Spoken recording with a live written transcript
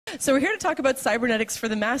So we're here to talk about cybernetics for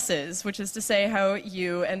the masses, which is to say how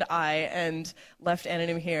you and I and Left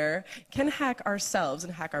Anonym here can hack ourselves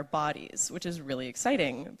and hack our bodies, which is really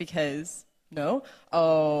exciting because, no?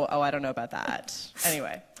 Oh, I don't know about that.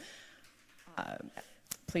 Anyway,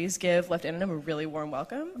 please give Left Anonym a really warm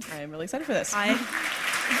welcome. I am really excited for this. Hi.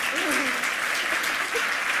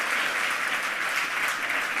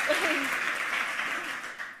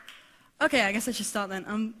 Okay, I guess I should start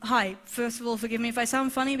then. Hi. First of all, forgive me if I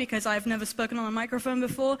sound funny because I've never spoken on a microphone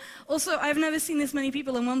before. Also, I've never seen this many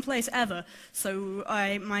people in one place ever, so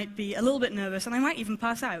I might be a little bit nervous and I might even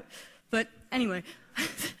pass out. But anyway,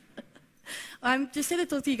 I'm just here to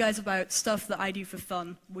talk to you guys about stuff that I do for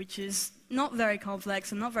fun, which is not very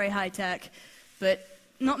complex and not very high-tech, but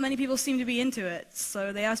not many people seem to be into it.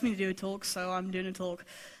 So they asked me to do a talk, so I'm doing a talk.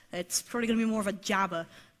 It's probably going to be more of a jabber,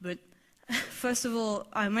 but first of all,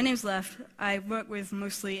 my name's Left. I work with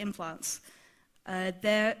mostly implants.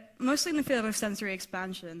 They're mostly in the field of sensory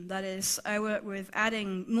expansion. That is, I work with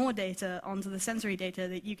adding more data onto the sensory data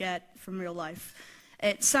that you get from real life.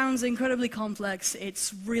 It sounds incredibly complex.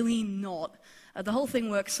 It's really not. The whole thing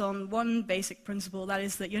works on one basic principle, that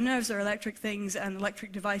is that your nerves are electric things and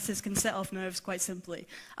electric devices can set off nerves quite simply.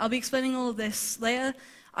 I'll be explaining all of this later.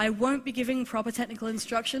 I won't be giving proper technical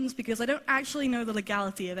instructions because I don't actually know the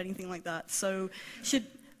legality of anything like that. So,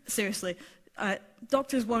 seriously,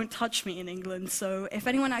 doctors won't touch me in England, so if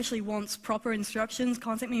anyone actually wants proper instructions,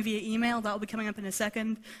 contact me via email. That'll be coming up in a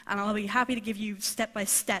second, and I'll be happy to give you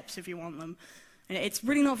step-by-steps if you want them. And it's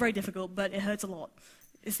really not very difficult, but it hurts a lot.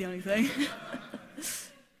 It's the only thing.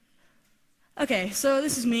 Okay, so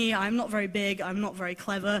this is me. I'm not very big. I'm not very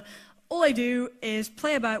clever. All I do is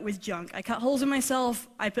play about with junk. I cut holes in myself,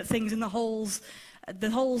 I put things in the holes.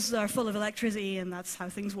 The holes are full of electricity, and that's how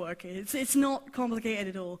things work. It's not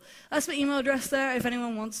complicated at all. That's my email address there if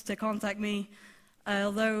anyone wants to contact me.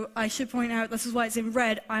 Although I should point out, this is why it's in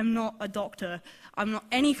red, I'm not a doctor. I'm not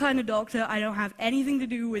any kind of doctor. I don't have anything to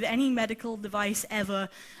do with any medical device ever.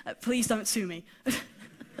 Please don't sue me.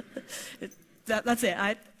 That's it.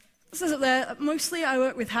 It says it there. Mostly I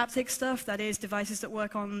work with haptic stuff, that is, devices that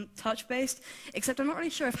work on touch-based, except I'm not really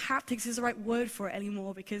sure if haptics is the right word for it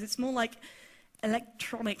anymore, because it's more like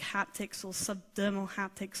electronic haptics or subdermal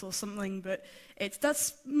haptics or something, but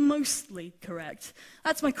that's mostly correct.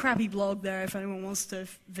 That's my crappy blog there if anyone wants to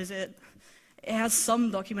visit. It has some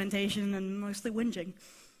documentation and mostly whinging.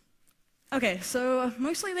 Okay, so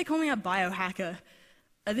mostly they call me a biohacker.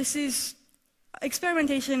 This is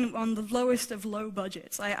experimentation on the lowest of low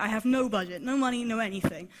budgets. I have no budget, no money, no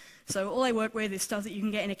anything. So all I work with is stuff that you can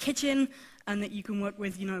get in a kitchen and that you can work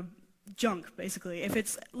with, junk, basically. If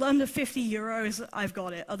it's under 50 euros, I've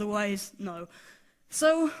got it. Otherwise, no.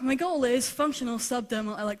 So my goal is functional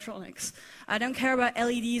subdermal electronics. I don't care about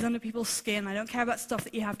LEDs under people's skin. I don't care about stuff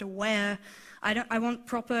that you have to wear. I want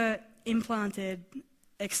proper implanted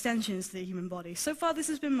extensions to the human body. So far, this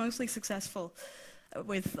has been mostly successful,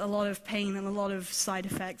 with a lot of pain and a lot of side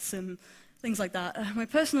effects and things like that. My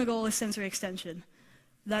personal goal is sensory extension.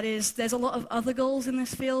 That is, there's a lot of other goals in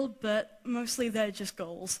this field, but mostly they're just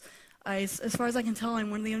goals. As far as I can tell, I'm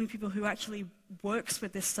one of the only people who actually works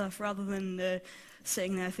with this stuff rather than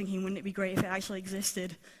sitting there thinking, wouldn't it be great if it actually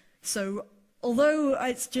existed? So, although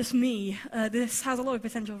it's just me, this has a lot of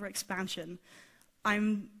potential for expansion.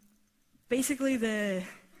 I'm basically the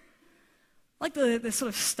sort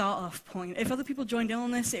of start-off point. If other people joined in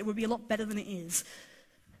on this, it would be a lot better than it is.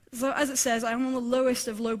 So as it says, I'm on the lowest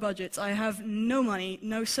of low budgets. I have no money,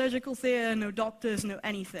 no surgical theater, no doctors, no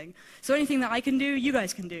anything. So anything that I can do, you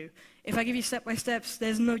guys can do. If I give you step-by-steps,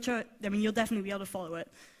 there's no choice. I mean, you'll definitely be able to follow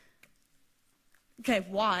it. Okay,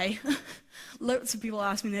 why? Lots of people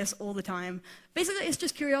ask me this all the time. Basically, it's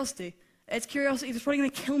just curiosity. It's curiosity that's probably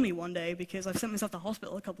going to kill me one day because I've sent myself to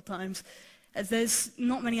hospital a couple times. As there's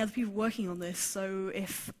not many other people working on this, so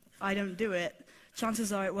if I don't do it,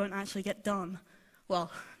 chances are it won't actually get done.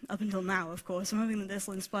 Well, up until now, of course. I'm hoping that this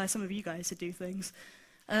will inspire some of you guys to do things.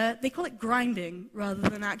 They call it grinding rather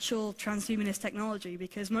than actual transhumanist technology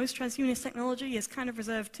because most transhumanist technology is kind of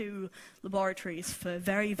reserved to laboratories for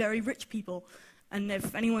very, very rich people. And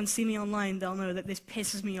if anyone's seen me online, they'll know that this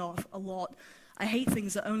pisses me off a lot. I hate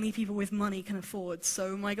things that only people with money can afford,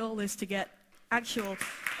 so my goal is to get actual...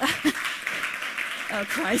 Oh,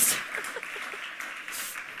 Christ.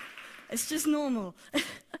 It's just normal.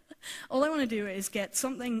 All I want to do is get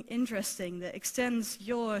something interesting that extends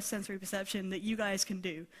your sensory perception that you guys can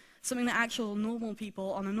do. Something that actual normal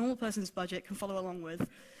people on a normal person's budget can follow along with.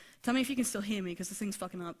 Tell me if you can still hear me, because this thing's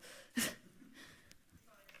fucking up.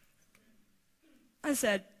 I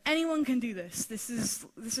said, anyone can do this. This is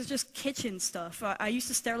just kitchen stuff. I used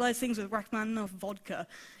to sterilize things with Rachmaninoff vodka.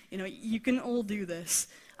 You know, you can all do this.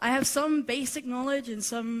 I have some basic knowledge and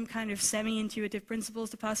some kind of semi-intuitive principles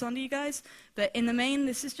to pass on to you guys, but in the main,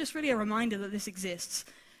 this is just really a reminder that this exists.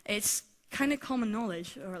 It's kind of common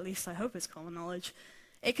knowledge, or at least I hope it's common knowledge.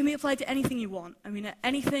 It can be applied to anything you want. I mean,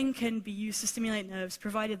 anything can be used to stimulate nerves,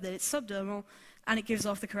 provided that it's subdermal and it gives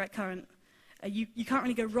off the correct current. You can't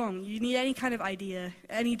really go wrong. You need any kind of idea.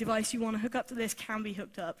 Any device you want to hook up to this can be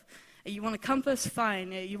hooked up. You want a compass?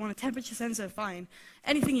 Fine. You want a temperature sensor? Fine.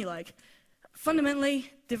 Anything you like.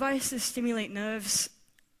 Fundamentally, devices stimulate nerves.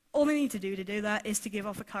 All they need to do that is to give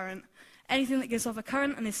off a current. Anything that gives off a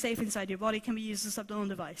current and is safe inside your body can be used as a subdermal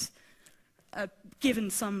device,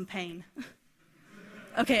 given some pain.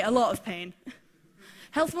 Okay, a lot of pain.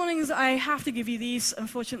 Health warnings, I have to give you these,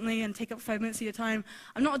 unfortunately, and take up 5 minutes of your time.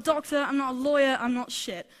 I'm not a doctor, I'm not a lawyer, I'm not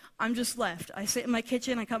shit. I'm just left. I sit in my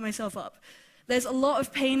kitchen, I cut myself up. There's a lot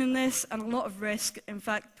of pain in this and a lot of risk. In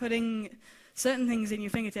fact, putting certain things in your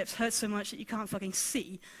fingertips hurts so much that you can't fucking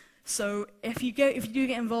see. So if you do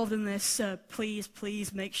get involved in this,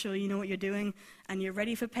 please make sure you know what you're doing and you're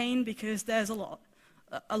ready for pain, because there's a lot.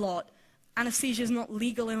 A lot. Anesthesia is not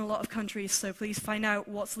legal in a lot of countries, so please find out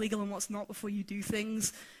what's legal and what's not before you do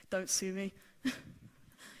things. Don't sue me.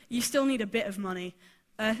 You still need a bit of money.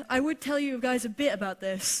 I would tell you guys a bit about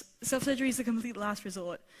this. Self-surgery is the complete last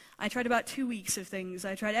resort. I tried about 2 weeks of things.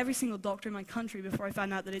 I tried every single doctor in my country before I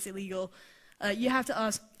found out that it's illegal. You have to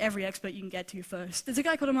ask every expert you can get to first. There's a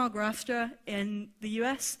guy called Amal Grafstra in the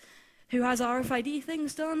US who has RFID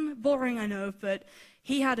things done. Boring, I know, but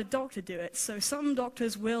he had a doctor do it. So some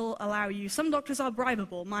doctors will allow you. Some doctors are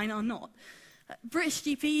bribable. Mine are not. British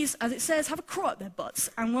GPs, as it says, have a crow up their butts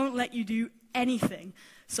and won't let you do anything.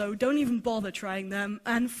 So don't even bother trying them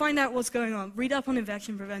and find out what's going on. Read up on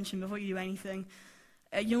infection prevention before you do anything.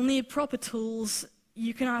 You'll need proper tools.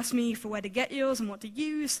 You can ask me for where to get yours and what to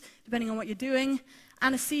use, depending on what you're doing.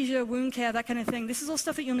 Anesthesia, wound care, that kind of thing. This is all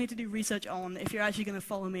stuff that you'll need to do research on if you're actually going to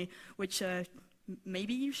follow me, which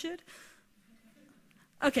maybe you should.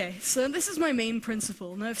 Okay, so this is my main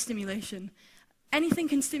principle, nerve stimulation. Anything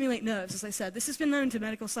can stimulate nerves, as I said. This has been known to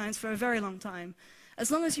medical science for a very long time.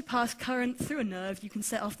 As long as you pass current through a nerve, you can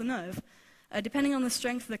set off the nerve. Depending on the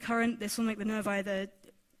strength of the current, this will make the nerve either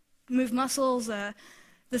move muscles. The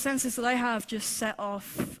sensors that I have just set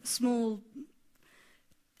off small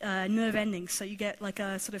nerve endings, so you get like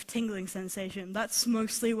a sort of tingling sensation. That's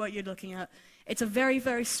mostly what you're looking at. It's a very,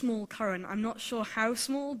 very small current. I'm not sure how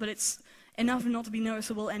small, but it's enough not to be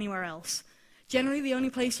noticeable anywhere else. Generally, the only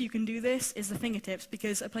place you can do this is the fingertips,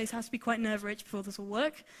 because a place has to be quite nerve-rich before this will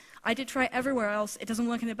work. I did try everywhere else. It doesn't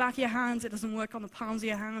work in the back of your hands. It doesn't work on the palms of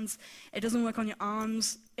your hands. It doesn't work on your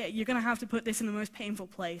arms. You're going to have to put this in the most painful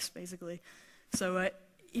place, basically. So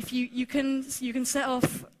if you can set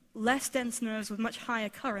off less dense nerves with much higher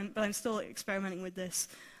current, but I'm still experimenting with this.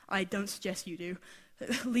 I don't suggest you do.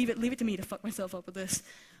 Leave it to me to fuck myself up with this.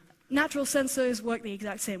 Natural sensors work the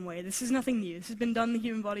exact same way. This is nothing new. This has been done in the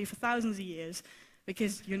human body for thousands of years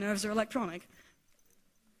because your nerves are electronic.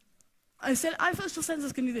 I said artificial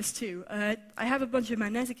sensors can do this too. I have a bunch of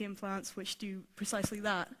magnetic implants which do precisely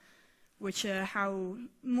that, which are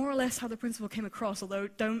more or less how the principle came across, although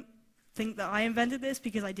don't think that I invented this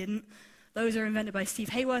because I didn't. Those are invented by Steve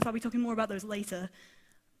Hayworth. I'll be talking more about those later.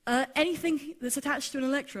 Anything that's attached to an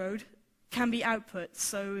electrode can be output,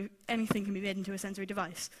 so anything can be made into a sensory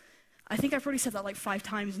device. I think I've probably said that like 5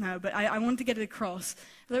 times now, but I wanted to get it across.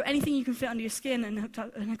 Although anything you can fit under your skin and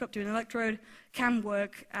hook up to an electrode can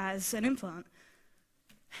work as an implant,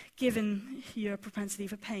 given your propensity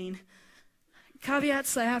for pain.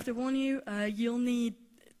 Caveats, I have to warn you, you'll need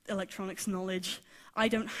electronics knowledge. I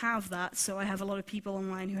don't have that, so I have a lot of people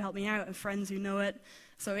online who help me out and friends who know it.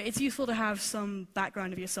 So it's useful to have some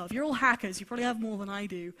background of yourself. You're all hackers, you probably have more than I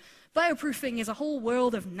do. Bioproofing is a whole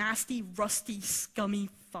world of nasty, rusty, scummy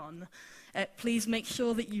fun. Please make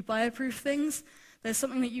sure that you bioproof things. There's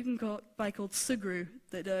something that you can buy called Sugru,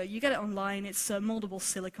 that you get it online. It's moldable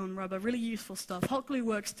silicone rubber, really useful stuff. Hot glue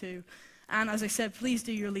works too. And as I said, please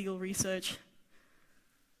do your legal research.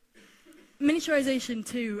 Miniaturization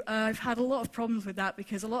too, I've had a lot of problems with that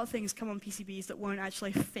because a lot of things come on PCBs that won't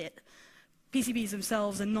actually fit. PCBs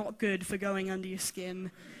themselves are not good for going under your skin,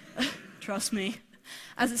 trust me.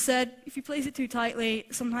 As it said, if you place it too tightly,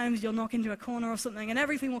 sometimes you'll knock into a corner or something and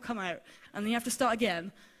everything will come out, and then you have to start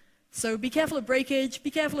again. So be careful of breakage,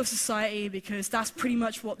 be careful of society, because that's pretty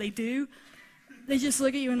much what they do. They just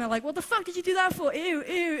look at you and they're like, what the fuck did you do that for? Ew,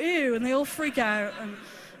 ew, ew, and they all freak out. And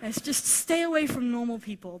it's just stay away from normal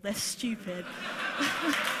people, they're stupid.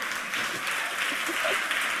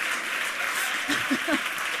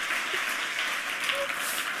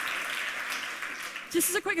 Just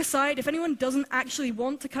as a quick aside, if anyone doesn't actually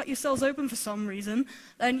want to cut your cells open for some reason,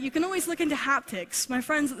 then you can always look into haptics. My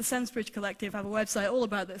friends at the SenseBridge Collective have a website all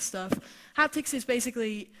about this stuff. Haptics is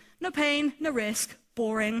basically no pain, no risk,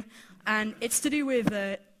 boring, and it's to do with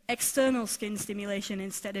external skin stimulation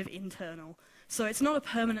instead of internal. So it's not a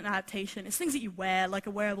permanent adaptation. It's things that you wear, like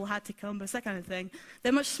a wearable haptic compass, that kind of thing.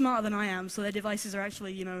 They're much smarter than I am, so their devices are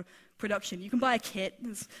actually, you know, production. You can buy a kit.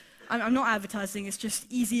 I'm not advertising, it's just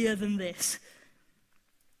easier than this.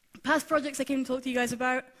 Past projects I came to talk to you guys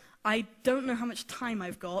about, I don't know how much time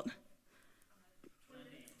I've got.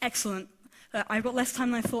 Excellent. I've got less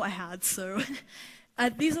time than I thought I had, so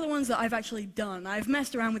these are the ones that I've actually done. I've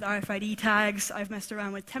messed around with RFID tags, I've messed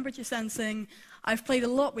around with temperature sensing, I've played a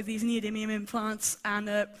lot with these neodymium implants,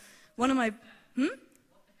 and one of my...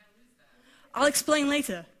 I'll explain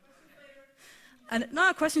later. And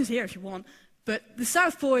no, questions here if you want. But the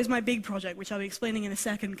South Pole is my big project, which I'll be explaining in a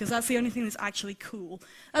second, because that's the only thing that's actually cool.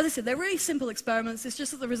 As I said, they're really simple experiments, it's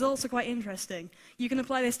just that the results are quite interesting. You can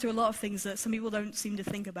apply this to a lot of things that some people don't seem to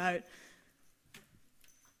think about.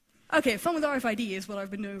 Okay, fun with RFID is what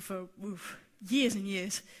I've been doing for years and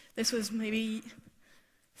years. This was maybe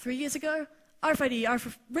 3 years ago.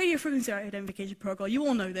 RFID, Radio Frequency Identification Protocol, you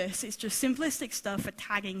all know this. It's just simplistic stuff for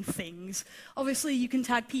tagging things. Obviously, you can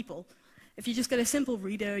tag people. If you just get a simple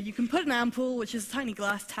reader, you can put an ampoule, which is a tiny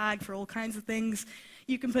glass tag for all kinds of things.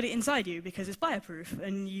 You can put it inside you because it's bioproof,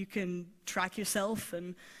 and you can track yourself.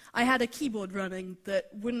 And I had a keyboard running that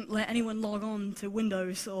wouldn't let anyone log on to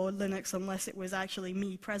Windows or Linux unless it was actually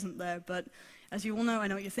me present there. But as you all know, I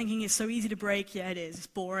know what you're thinking, it's so easy to break. Yeah, it is. It's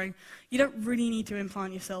boring. You don't really need to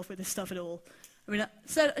implant yourself with this stuff at all. I mean,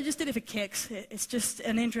 I just did it for kicks. It's just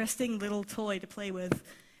an interesting little toy to play with.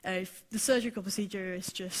 The surgical procedure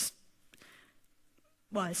is just...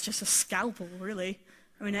 well, it's just a scalpel, really.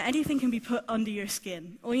 I mean, anything can be put under your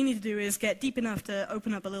skin. All you need to do is get deep enough to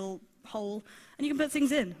open up a little hole, and you can put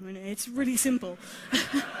things in. I mean, it's really simple.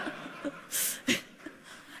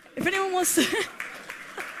 If anyone wants to...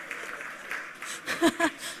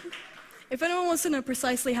 If anyone wants to know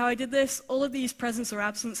precisely how I did this, all of these presence or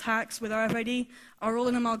absence hacks with RFID are all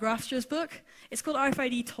in Amal Grafstra's book. It's called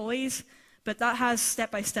RFID Toys, but that has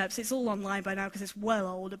step-by-steps. It's all online by now because it's well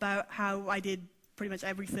old about how I did pretty much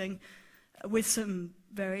everything, with some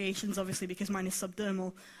variations, obviously, because mine is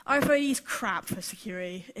subdermal. RFID is crap for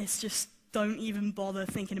security. It's just, don't even bother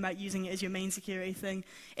thinking about using it as your main security thing.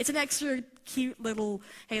 It's an extra cute little,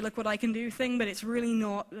 hey, look what I can do thing, but it's really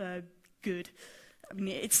not good. I mean,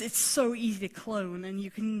 it's so easy to clone, and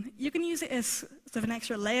you can use it as sort of an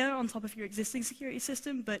extra layer on top of your existing security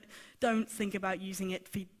system, but don't think about using it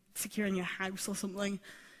for securing your house or something.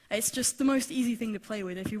 It's just the most easy thing to play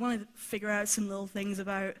with. If you want to figure out some little things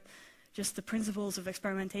about just the principles of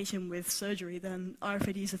experimentation with surgery, then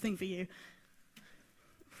RFID is a thing for you.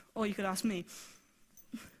 Or you could ask me.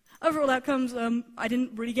 Overall outcomes, I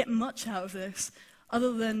didn't really get much out of this,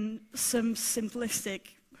 other than some simplistic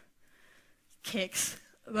kicks.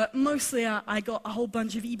 But mostly I got a whole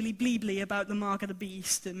bunch of eebly-bleebly about the mark of the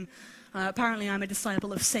beast, and apparently I'm a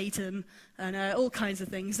disciple of Satan, and all kinds of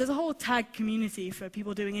things. There's a whole tag community for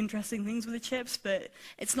people doing interesting things with the chips, but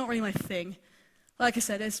it's not really my thing. Like I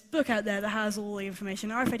said, there's a book out there that has all the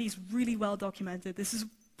information. RFID is really well documented. This is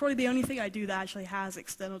probably the only thing I do that actually has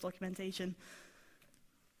external documentation.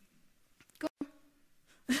 Go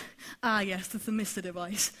on. Yes, the thermistor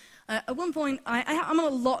device. At one point, I'm on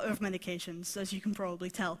a lot of medications, as you can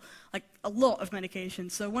probably tell. Like, a lot of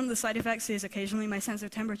medications. So one of the side effects is occasionally my sense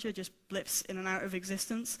of temperature just blips in and out of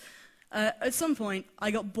existence. At some point,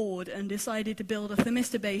 I got bored and decided to build a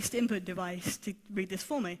thermistor-based input device to read this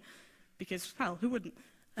for me. Because, hell, who wouldn't?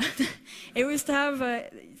 It was to have,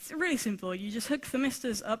 it's really simple. You just hook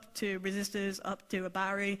thermistors up to resistors, up to a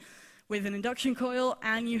battery with an induction coil,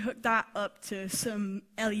 and you hook that up to some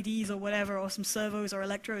LEDs or whatever, or some servos or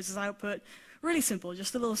electrodes as output. Really simple,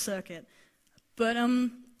 just a little circuit. But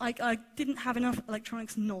I didn't have enough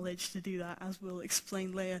electronics knowledge to do that, as we'll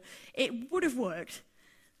explain later. It would have worked,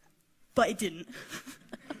 but it didn't.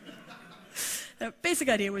 The basic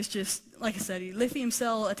idea was just, like I said, a lithium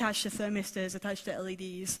cell attached to thermistors, attached to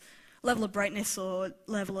LEDs. Level of brightness or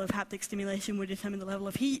level of haptic stimulation would determine the level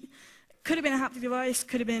of heat. Could have been a haptic device,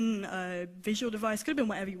 could have been a visual device, could have been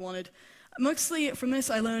whatever you wanted. Mostly from this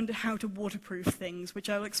I learned how to waterproof things, which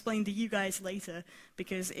I'll explain to you guys later,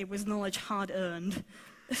 because it was knowledge hard-earned.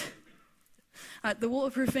 The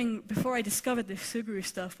waterproofing, before I discovered this Suguru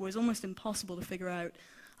stuff, was almost impossible to figure out.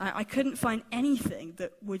 I couldn't find anything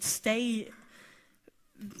that would stay,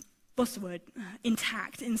 what's the word,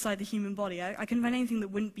 intact inside the human body. I couldn't find anything that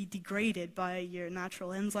wouldn't be degraded by your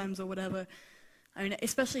natural enzymes or whatever. I mean,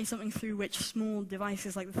 especially something through which small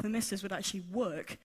devices like the thermistors would actually work.